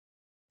trip.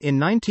 In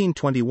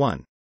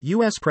 1921,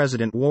 U.S.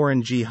 President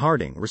Warren G.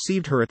 Harding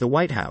received her at the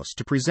White House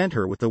to present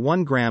her with the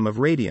 1 gram of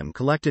radium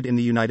collected in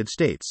the United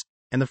States,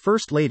 and the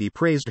First Lady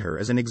praised her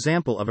as an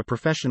example of a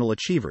professional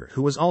achiever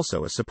who was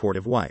also a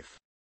supportive wife.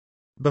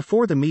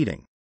 Before the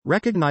meeting,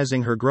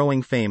 recognizing her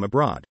growing fame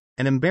abroad,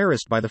 and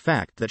embarrassed by the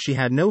fact that she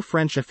had no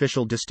French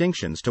official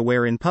distinctions to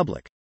wear in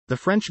public, the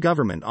French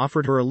government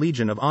offered her a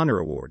Legion of Honor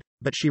award,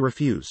 but she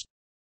refused.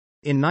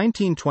 In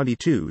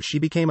 1922, she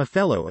became a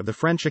Fellow of the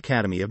French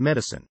Academy of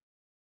Medicine.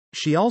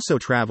 She also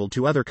traveled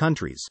to other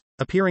countries,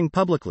 appearing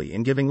publicly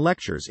and giving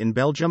lectures in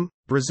Belgium,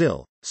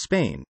 Brazil,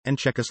 Spain, and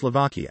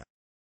Czechoslovakia.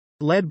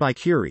 Led by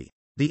Curie,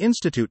 the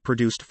institute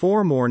produced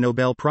 4 more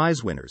Nobel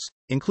Prize winners,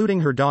 including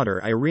her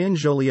daughter Irene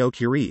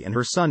Joliot-Curie and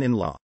her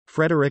son-in-law,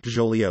 Frédéric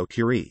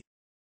Joliot-Curie.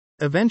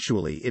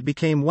 Eventually it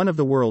became one of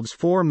the world's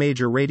 4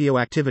 major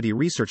radioactivity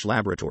research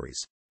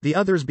laboratories, the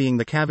others being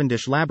the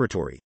Cavendish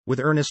Laboratory, with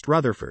Ernest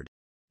Rutherford,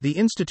 the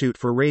Institute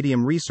for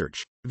Radium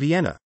Research,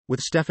 Vienna, with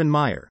Stefan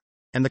Meyer,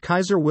 and the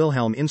Kaiser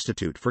Wilhelm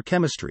Institute for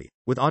Chemistry,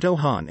 with Otto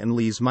Hahn and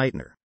Lise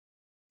Meitner.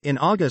 In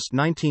August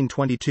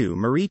 1922,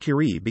 Marie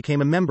Curie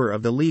became a member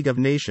of the League of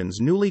Nations'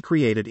 newly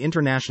created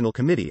International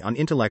Committee on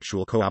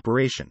Intellectual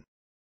Cooperation.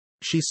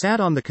 She sat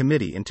on the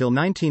committee until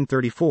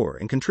 1934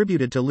 and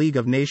contributed to League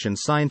of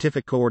Nations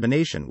scientific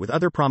coordination with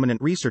other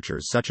prominent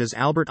researchers such as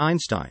Albert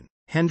Einstein,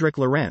 Hendrik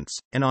Lorentz,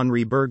 and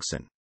Henri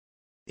Bergson.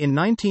 In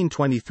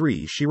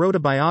 1923, she wrote a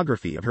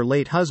biography of her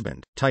late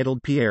husband,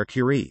 titled Pierre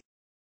Curie.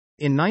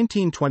 In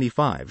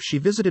 1925, she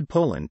visited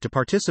Poland to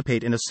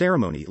participate in a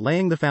ceremony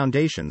laying the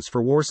foundations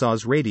for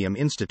Warsaw's Radium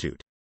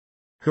Institute.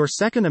 Her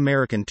second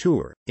American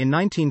tour, in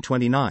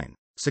 1929,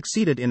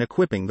 succeeded in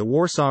equipping the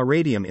Warsaw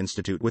Radium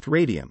Institute with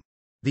radium.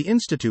 The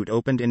institute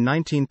opened in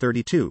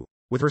 1932,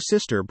 with her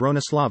sister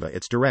Bronisława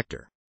its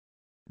director.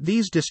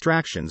 These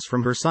distractions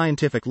from her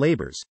scientific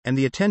labors, and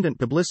the attendant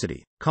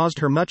publicity, caused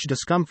her much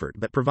discomfort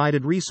but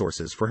provided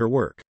resources for her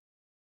work.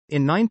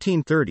 In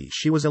 1930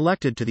 she was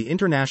elected to the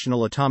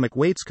International Atomic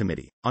Weights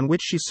Committee, on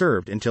which she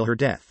served until her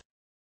death.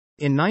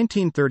 In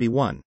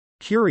 1931,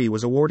 Curie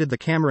was awarded the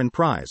Cameron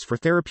Prize for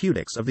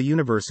Therapeutics of the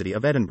University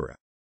of Edinburgh.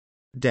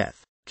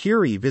 Death.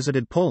 Curie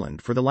visited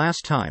Poland for the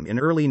last time in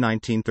early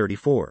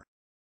 1934.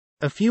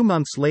 A few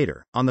months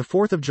later, on the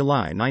 4th of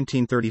July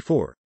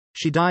 1934,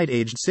 she died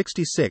aged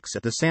 66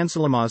 at the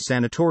Saint-Salomea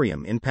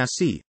Sanatorium in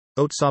Passy,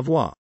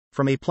 Haute-Savoie,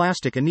 from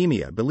aplastic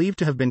anemia believed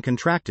to have been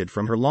contracted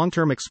from her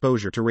long-term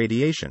exposure to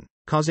radiation,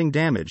 causing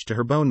damage to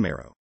her bone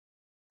marrow.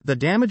 The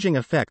damaging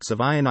effects of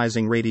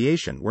ionizing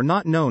radiation were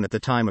not known at the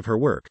time of her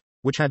work,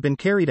 which had been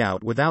carried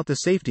out without the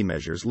safety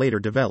measures later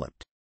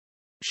developed.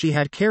 She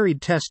had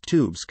carried test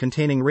tubes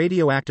containing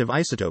radioactive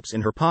isotopes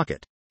in her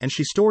pocket, and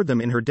she stored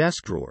them in her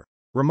desk drawer,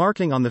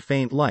 remarking on the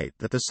faint light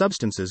that the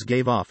substances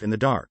gave off in the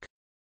dark.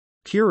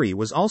 Curie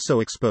was also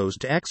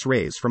exposed to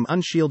X-rays from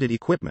unshielded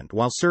equipment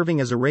while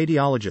serving as a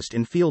radiologist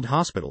in field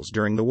hospitals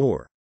during the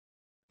war.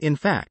 In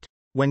fact,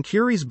 when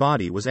Curie's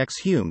body was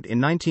exhumed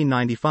in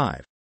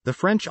 1995, the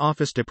French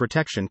Office de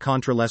Protection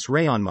contre les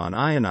rayonnements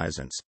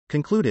ionisants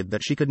concluded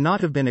that she could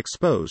not have been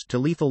exposed to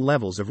lethal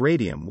levels of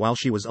radium while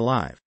she was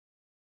alive.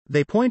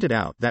 They pointed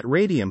out that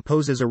radium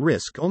poses a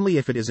risk only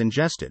if it is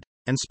ingested,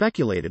 and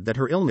speculated that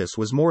her illness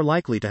was more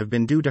likely to have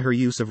been due to her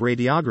use of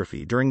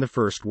radiography during the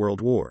First World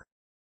War.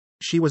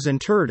 She was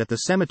interred at the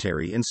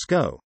cemetery in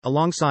Sceaux,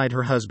 alongside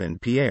her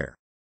husband Pierre.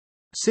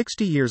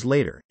 60 years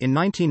later, in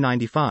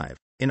 1995,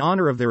 in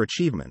honor of their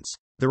achievements,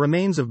 the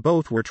remains of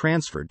both were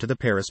transferred to the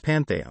Paris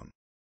Panthéon.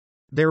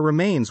 Their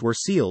remains were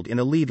sealed in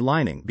a lead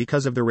lining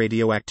because of the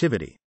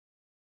radioactivity.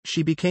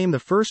 She became the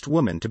first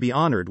woman to be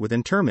honored with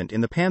interment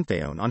in the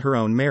Panthéon on her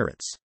own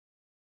merits.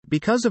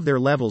 Because of their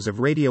levels of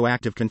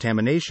radioactive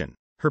contamination,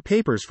 her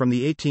papers from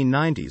the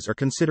 1890s are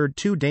considered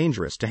too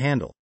dangerous to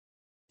handle.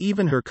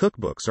 Even her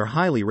cookbooks are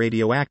highly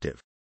radioactive.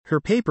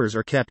 Her papers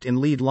are kept in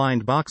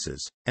lead-lined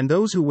boxes, and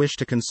those who wish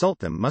to consult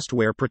them must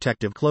wear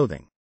protective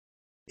clothing.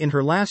 In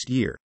her last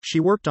year, she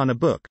worked on a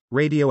book,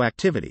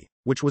 Radioactivity,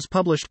 which was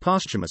published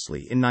posthumously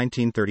in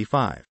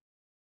 1935.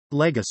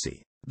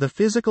 Legacy. The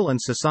physical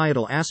and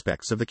societal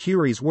aspects of the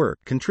Curie's work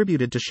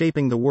contributed to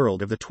shaping the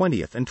world of the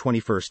 20th and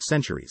 21st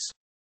centuries.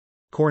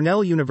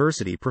 Cornell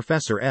University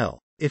professor L.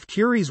 If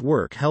Curie's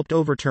work helped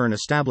overturn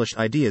established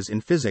ideas in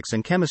physics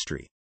and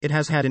chemistry, it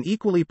has had an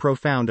equally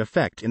profound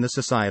effect in the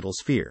societal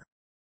sphere.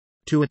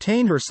 To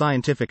attain her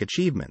scientific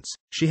achievements,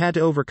 she had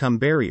to overcome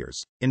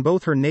barriers, in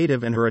both her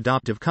native and her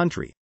adoptive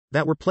country,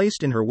 that were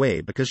placed in her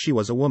way because she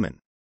was a woman.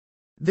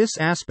 This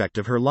aspect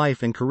of her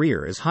life and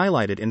career is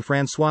highlighted in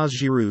Françoise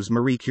Giroux's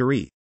Marie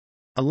Curie,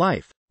 a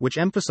life, which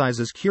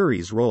emphasizes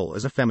Curie's role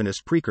as a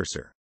feminist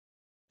precursor.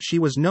 She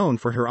was known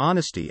for her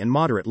honesty and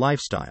moderate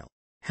lifestyle.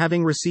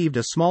 Having received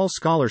a small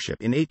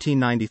scholarship in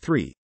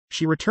 1893,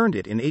 she returned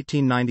it in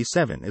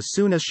 1897 as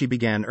soon as she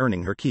began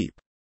earning her keep.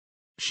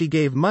 She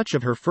gave much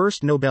of her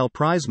first Nobel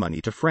Prize money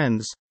to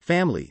friends,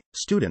 family,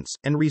 students,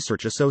 and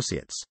research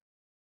associates.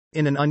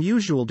 In an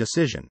unusual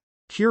decision,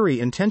 Curie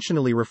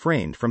intentionally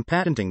refrained from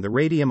patenting the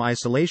radium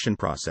isolation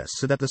process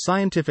so that the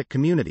scientific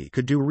community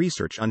could do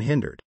research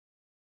unhindered.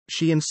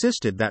 She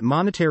insisted that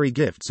monetary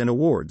gifts and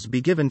awards be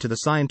given to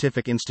the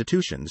scientific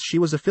institutions she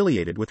was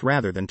affiliated with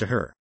rather than to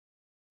her.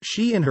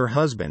 She and her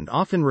husband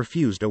often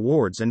refused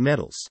awards and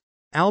medals.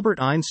 Albert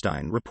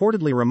Einstein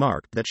reportedly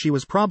remarked that she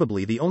was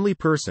probably the only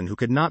person who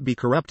could not be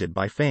corrupted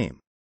by fame.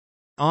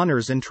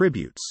 Honors and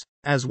tributes.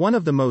 As one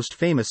of the most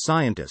famous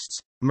scientists,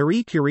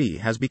 Marie Curie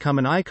has become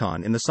an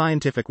icon in the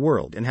scientific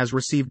world and has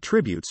received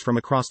tributes from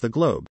across the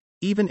globe,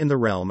 even in the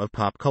realm of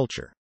pop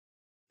culture.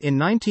 In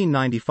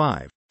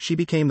 1995, she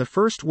became the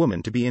first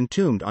woman to be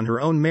entombed on her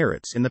own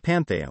merits in the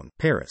Panthéon,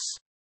 Paris.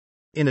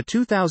 In a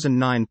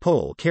 2009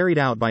 poll carried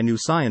out by New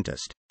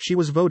Scientist, she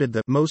was voted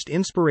the most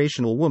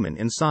inspirational woman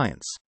in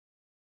science.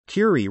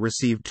 Curie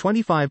received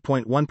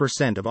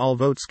 25.1% of all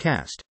votes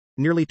cast,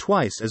 nearly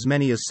twice as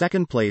many as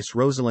second-place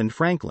Rosalind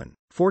Franklin,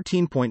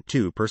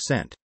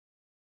 14.2%.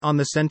 On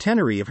the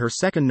centenary of her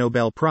second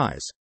Nobel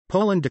Prize,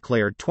 Poland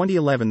declared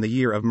 2011 the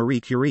year of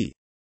Marie Curie,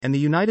 and the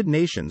United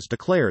Nations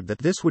declared that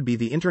this would be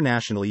the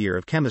International Year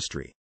of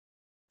Chemistry.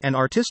 An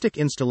artistic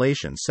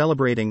installation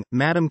celebrating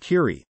Madame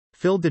Curie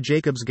filled the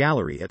Jacobs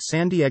Gallery at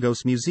San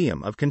Diego's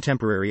Museum of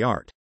Contemporary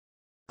Art.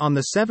 On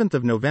the 7th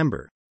of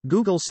November,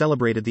 Google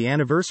celebrated the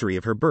anniversary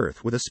of her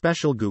birth with a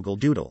special Google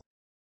Doodle.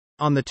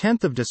 On the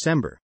 10th of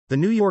December, the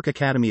New York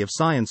Academy of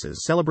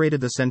Sciences celebrated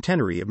the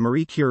centenary of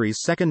Marie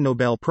Curie's second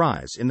Nobel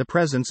Prize in the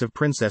presence of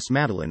Princess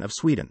Madeleine of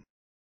Sweden.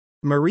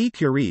 Marie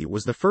Curie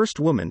was the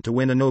first woman to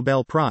win a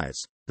Nobel Prize,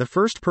 the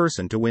first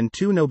person to win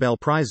 2 Nobel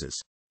Prizes,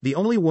 the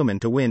only woman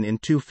to win in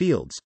 2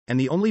 fields, and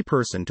the only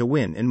person to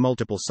win in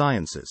multiple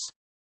sciences.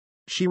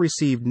 She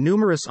received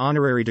numerous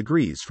honorary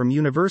degrees from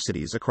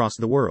universities across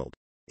the world.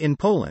 In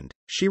Poland,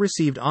 she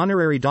received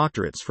honorary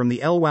doctorates from the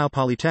Lwów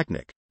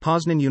Polytechnic,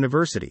 Poznan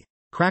University,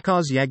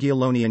 Krakow's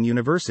Jagiellonian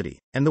University,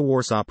 and the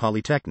Warsaw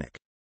Polytechnic.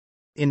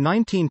 In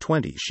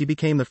 1920 she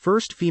became the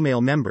first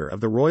female member of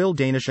the Royal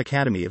Danish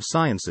Academy of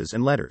Sciences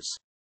and Letters.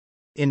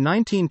 In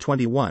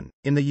 1921,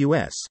 in the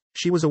U.S.,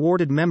 she was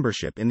awarded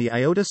membership in the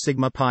Iota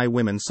Sigma Pi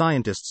Women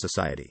Scientists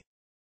Society.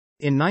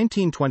 In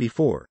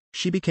 1924,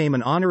 she became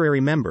an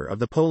honorary member of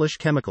the Polish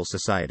Chemical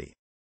Society.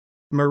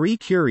 Marie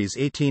Curie's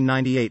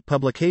 1898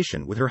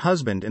 publication with her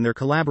husband and their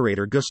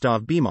collaborator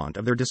Gustav Beaumont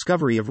of their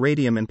discovery of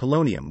radium and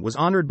polonium was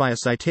honored by a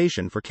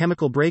citation for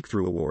Chemical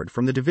Breakthrough Award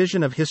from the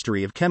Division of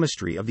History of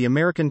Chemistry of the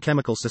American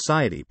Chemical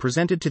Society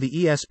presented to the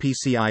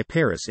ESPCI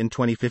Paris in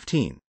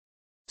 2015.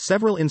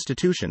 Several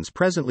institutions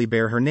presently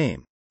bear her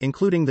name,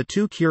 including the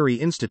 2 Curie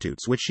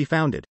Institutes which she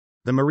founded,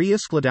 the Maria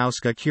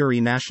Skłodowska Curie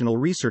National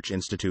Research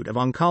Institute of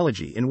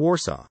Oncology in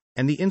Warsaw,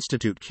 and the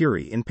Institute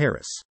Curie in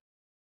Paris.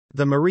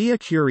 The Maria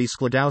Curie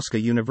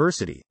Skłodowska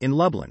University, in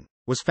Lublin,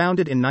 was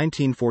founded in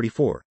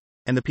 1944,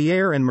 and the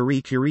Pierre and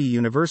Marie Curie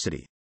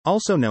University,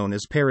 also known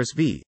as Paris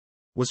V,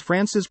 was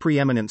France's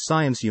preeminent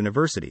science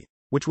university,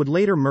 which would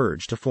later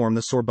merge to form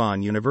the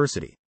Sorbonne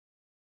University.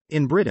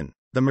 In Britain,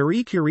 the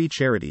Marie Curie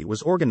Charity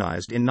was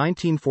organized in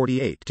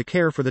 1948 to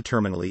care for the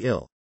terminally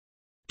ill.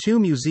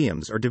 2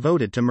 museums are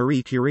devoted to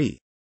Marie Curie.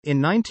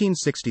 In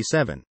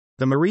 1967,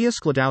 the Maria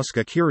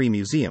Skłodowska Curie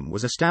Museum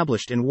was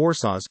established in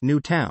Warsaw's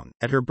New Town,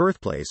 at her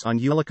birthplace on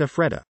Ulica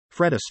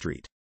Freda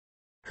Street.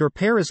 Her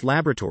Paris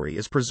laboratory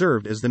is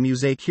preserved as the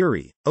Musée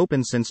Curie,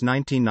 open since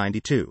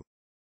 1992.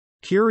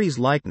 Curie's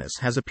likeness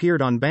has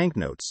appeared on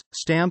banknotes,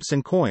 stamps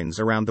and coins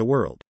around the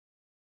world.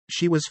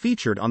 She was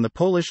featured on the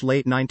Polish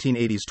late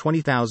 1980s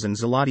 20,000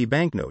 zloty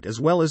banknote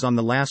as well as on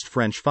the last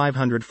French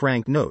 500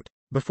 franc note,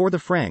 before the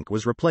franc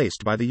was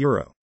replaced by the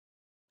euro.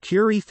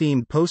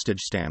 Curie-themed postage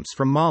stamps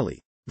from Mali,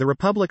 the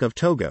Republic of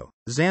Togo,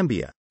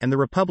 Zambia, and the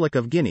Republic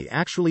of Guinea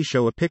actually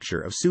show a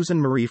picture of Susan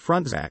Marie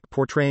Fronczak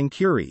portraying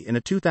Curie in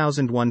a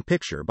 2001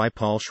 picture by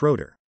Paul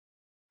Schroeder.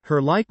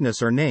 Her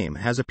likeness or name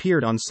has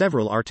appeared on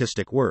several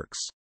artistic works.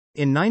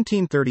 In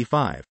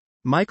 1935,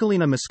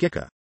 Michalina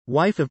Moskica,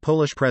 wife of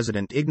Polish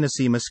President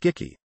Ignacy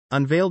Mościcki,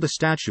 unveiled a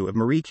statue of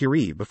Marie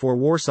Curie before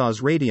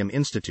Warsaw's Radium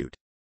Institute.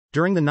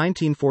 During the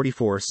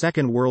 1944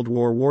 Second World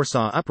War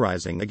Warsaw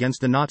uprising against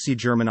the Nazi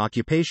German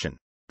occupation,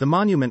 the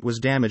monument was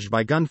damaged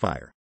by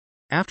gunfire.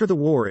 After the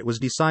war, it was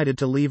decided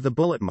to leave the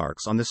bullet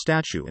marks on the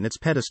statue in its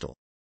pedestal.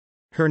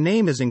 Her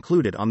name is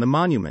included on the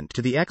monument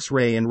to the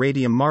X-ray and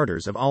radium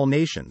martyrs of all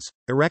nations,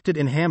 erected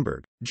in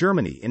Hamburg,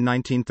 Germany in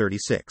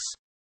 1936.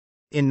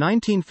 In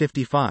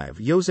 1955,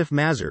 Józef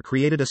Mazur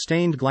created a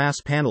stained glass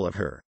panel of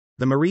her,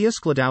 the Maria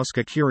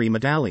Skłodowska Curie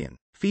medallion,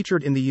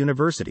 featured in the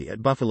University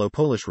at Buffalo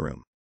Polish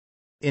Room.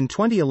 In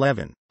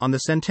 2011, on the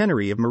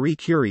centenary of Marie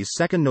Curie's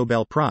second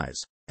Nobel Prize,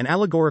 an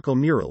allegorical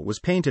mural was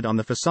painted on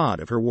the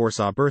facade of her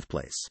Warsaw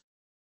birthplace.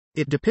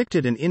 It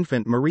depicted an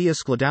infant Maria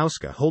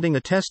Skłodowska holding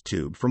a test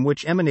tube from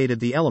which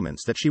emanated the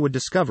elements that she would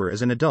discover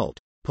as an adult,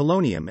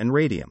 polonium and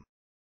radium.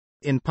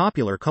 In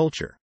popular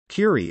culture,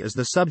 Curie is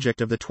the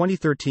subject of the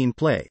 2013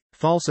 play,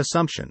 False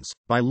Assumptions,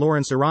 by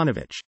Lawrence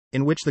Aronovich,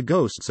 in which the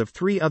ghosts of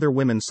three other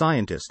women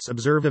scientists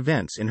observe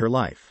events in her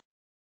life.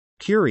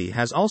 Curie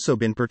has also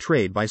been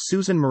portrayed by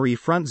Susan Marie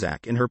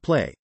Frunczak in her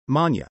play,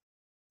 Mania.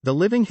 The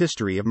Living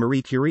History of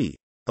Marie Curie,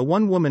 a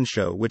one-woman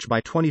show which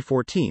by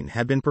 2014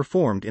 had been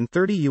performed in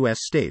 30 U.S.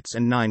 states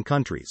and 9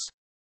 countries.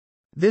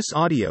 This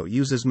audio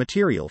uses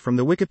material from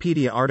the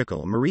Wikipedia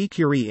article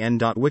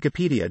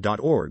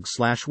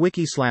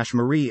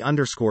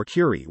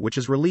mariecurie.wikipedia.org/wiki/Marie_Curie, which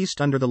is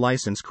released under the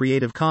license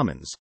Creative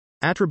Commons.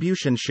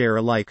 Attribution Share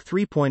Alike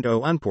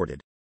 3.0 Unported.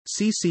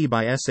 CC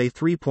by SA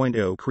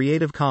 3.0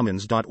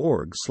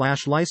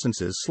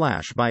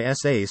 creativecommons.org/licenses/by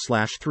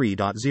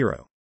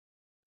SA/3.0